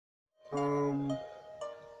I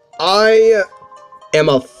am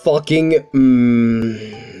a fucking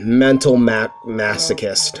mental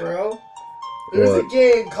masochist. Bro, there's a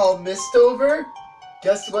game called Mistover.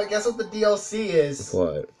 Guess what? Guess what the DLC is?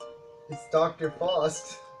 What? It's Dr.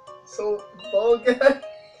 Faust. So, ball guy.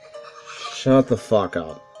 Shut the fuck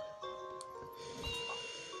up.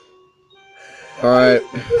 Alright.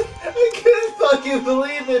 I couldn't fucking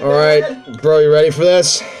believe it. Alright, bro, you ready for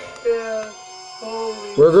this? Yeah.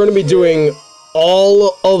 Holy We're going to be doing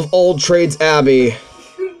all of Old Trades Abbey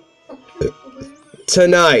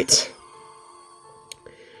tonight.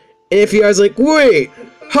 And if you guys are like, wait,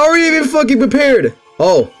 how are you even fucking prepared?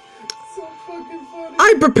 Oh. so fucking funny.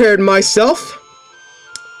 I prepared myself.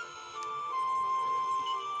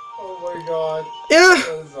 Oh my god. Yeah.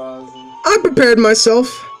 That was awesome. I prepared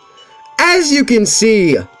myself. As you can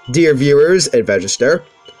see, dear viewers and register,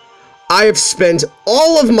 I have spent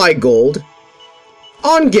all of my gold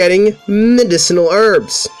on getting medicinal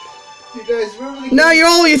herbs. You guys remember the Now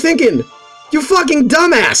you're thinking, you fucking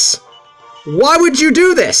dumbass. Why would you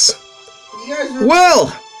do this? You guys remember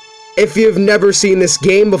Well, if you've never seen this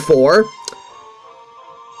game before,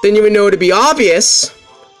 then you would know to be obvious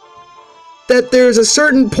that there's a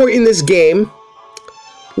certain point in this game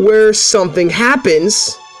where something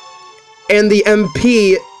happens and the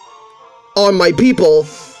MP on my people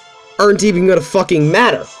aren't even gonna fucking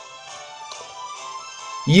matter.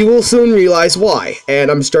 You will soon realize why, and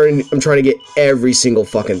I'm trying to get every single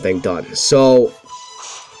fucking thing done. So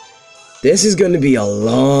this is gonna be a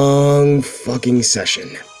long fucking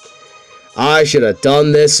session. I should have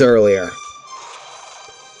done this earlier.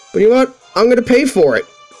 But you know what? I'm gonna pay for it.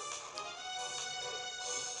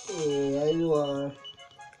 Yeah, you are.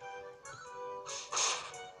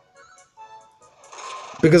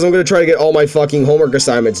 Because I'm gonna try to get all my fucking homework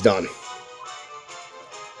assignments done.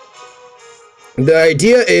 The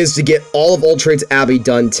idea is to get all of Old Trades Abbey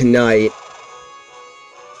done tonight.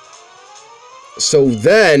 So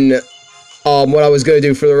then, what I was gonna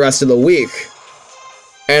do for the rest of the week,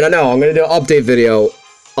 and I know I'm gonna do an update video,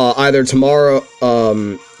 either tomorrow,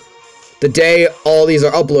 the day all these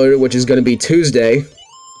are uploaded, which is gonna be Tuesday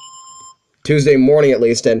morning at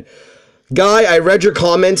least. And Guy, I read your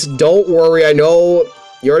comments. Don't worry, I know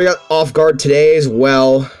you already got off guard today as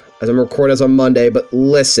well, as I'm recording this on Monday, but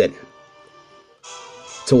listen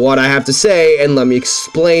to what I have to say and let me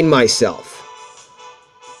explain myself.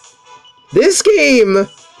 This game,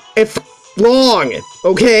 it's long,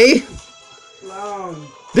 okay? Long.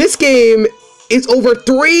 This game is over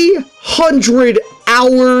 300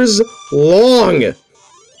 hours long.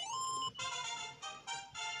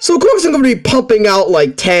 So of course I'm going to be pumping out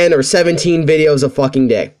like 10 or 17 videos a fucking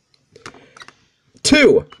day.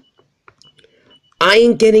 2, I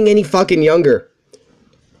ain't getting any fucking younger.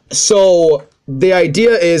 So the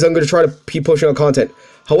idea is I'm going to try to keep pushing out content.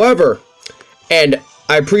 However, and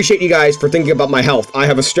I appreciate you guys for thinking about my health. I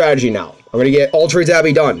have a strategy now. I'm going to get All Trades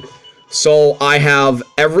Abbey done. So I have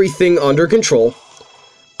everything under control.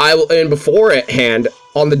 I will, and beforehand,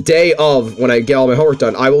 on the day of when I get all my homework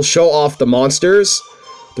done, I will show off the monsters,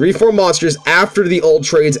 3-4 monsters after the Old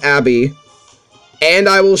Trades Abbey, and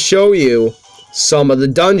I will show you some of the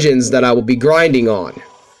dungeons that I will be grinding on,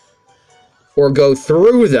 or go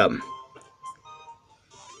through them.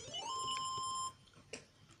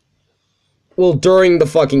 Well, during the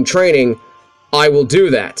fucking training, I will do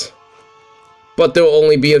that. But there will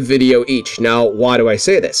only be a video each. Now, why do I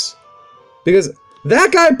say this? Because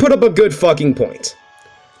that guy put up a good fucking point.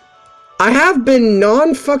 I have been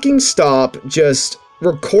non-fucking stop just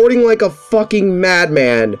recording like a fucking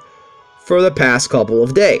madman for the past couple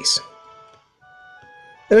of days.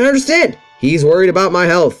 And I understand. He's worried about my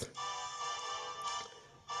health.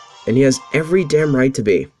 And he has every damn right to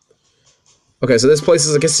be. Okay, so this place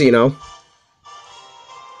is a casino.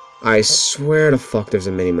 I swear to fuck there's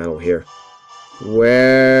a mini medal here.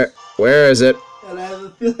 Where is it? And I have a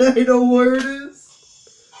feeling I know where it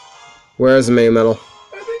is. Where is the mini medal?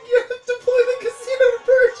 I think you have to play the casino to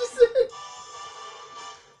purchase it.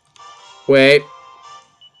 Wait.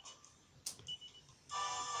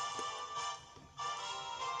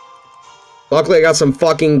 Luckily I got some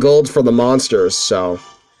fucking gold for the monsters, so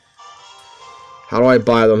how do I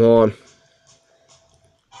buy them? Hold on.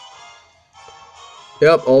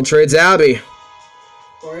 Yep, Old Trades Abbey.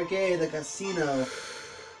 Okay, the casino.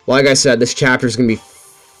 Like I said, this chapter is gonna be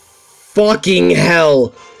fucking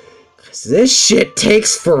hell. Cause this shit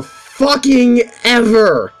takes for fucking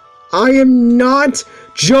ever. I am not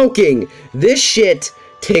joking. This shit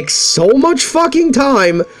takes so much fucking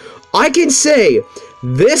time. I can say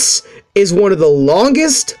this is one of the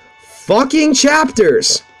longest fucking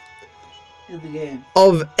chapters In the game.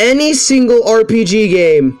 Of any single RPG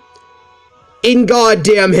game in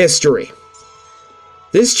goddamn history.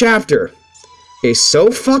 This chapter is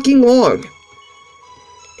so fucking long.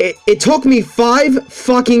 It took me 5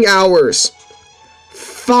 fucking hours.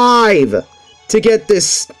 5 to get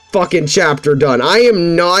this fucking chapter done. I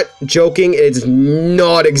am not joking. It's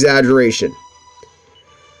not exaggeration.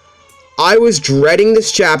 I was dreading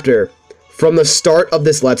this chapter from the start of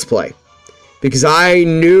this Let's Play. Because I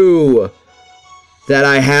knew that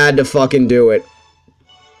I had to fucking do it.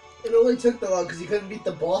 It only took that long because you couldn't beat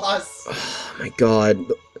the boss. Oh my god.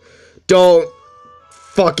 Don't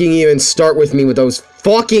fucking even start with me with those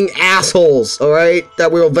fucking assholes, alright?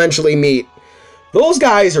 That we'll eventually meet. Those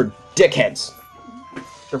guys are dickheads.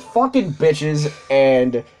 They're fucking bitches,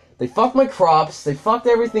 and they fucked my crops, they fucked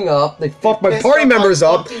everything up, they fucked my party members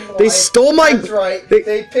up, they stole my... That's right,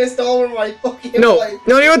 they pissed all over my fucking No, life.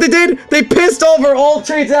 no, you know what they did? They pissed over all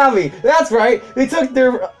Trades Abbey. That's right, they took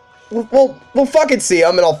their... We'll fucking see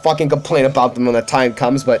them, and I'll fucking complain about them when the time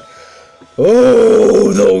comes, but...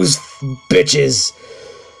 Oh, those bitches.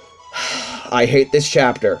 I hate this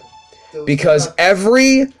chapter. Because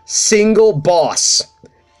every single boss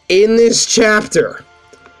in this chapter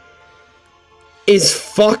is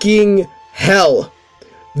fucking hell.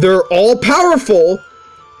 They're all powerful,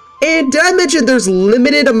 and did I mention there's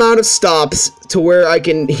limited amount of stops to where I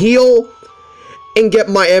can heal and get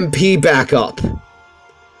my MP back up.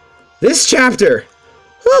 This chapter,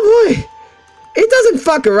 oh boy, it doesn't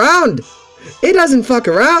fuck around. It doesn't fuck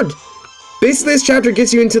around. Basically, this chapter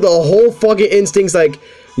gets you into the whole fucking instincts like,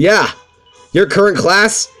 yeah, your current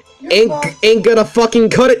class ain't gonna fucking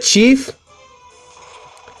cut it, chief.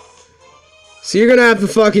 So you're gonna have to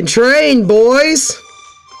fucking train, boys.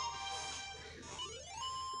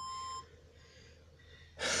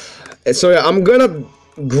 And so yeah, I'm gonna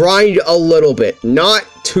grind a little bit, not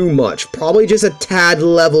too much, probably just a tad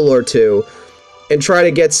level or two, and try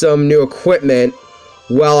to get some new equipment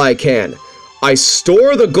while I can. I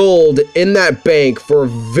store the gold in that bank for a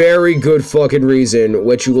very good fucking reason,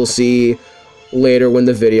 which you will see later when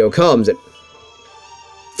the video comes. And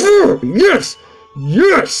yes!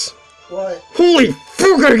 Yes! What? Holy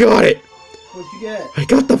fuck, I got it! What'd you get? I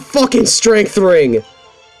got the fucking strength ring!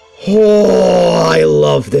 Oh, I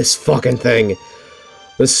love this fucking thing.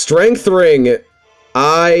 The strength ring,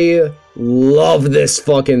 I love this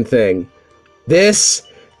fucking thing. This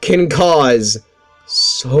can cause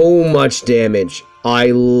so much damage.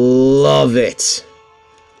 I love it.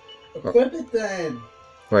 Equip it then.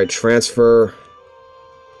 Alright, transfer.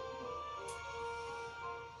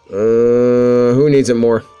 Who needs it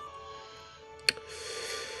more?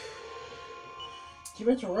 Give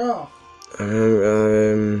it to Raw.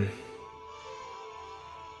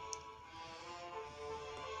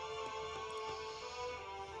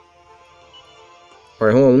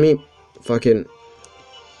 Alright, hold on, let me fucking...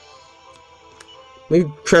 Let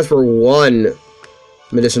me transfer 1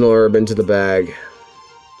 medicinal herb into the bag.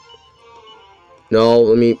 No,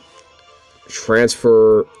 let me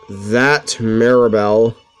transfer that to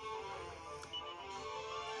Maribel.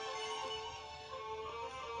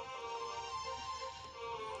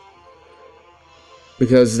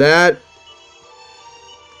 Because that...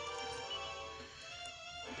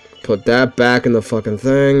 Put that back in the fucking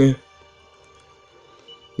thing.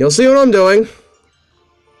 You'll see what I'm doing.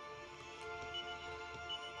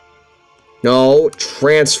 No,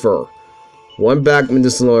 transfer. 1 back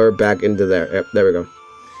medicinal herb back into there. Yep, there we go.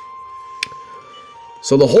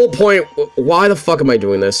 So the whole point... Why the fuck am I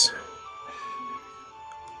doing this?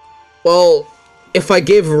 Well, if I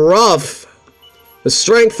give Ruff the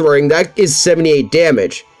strength ring, that is 78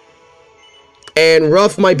 damage. And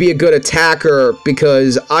Ruff might be a good attacker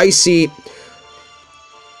because I see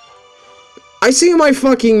my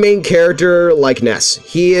fucking main character like Ness.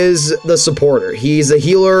 He is the supporter. He's a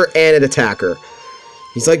healer and an attacker.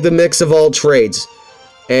 He's like the mix of all trades.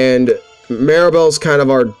 And Maribel's kind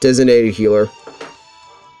of our designated healer.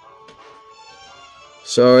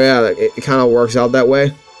 So yeah, it kind of works out that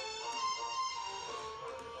way.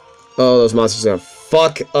 Oh, those monsters are gonna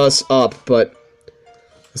fuck us up, but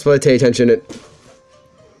that's why I pay attention.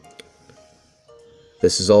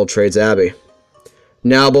 This is all Trades Abbey.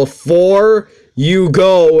 Now, before you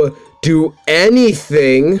go do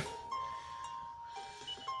anything,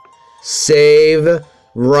 save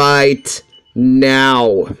right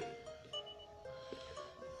now.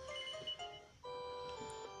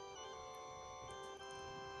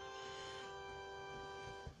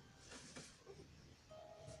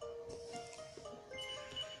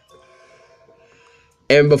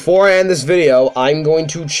 And before I end this video, I'm going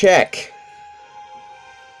to check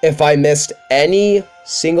if I missed any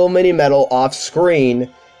single mini medal off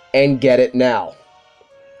screen and get it now,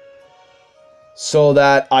 so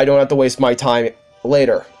that I don't have to waste my time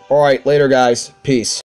later. Alright, later guys. Peace.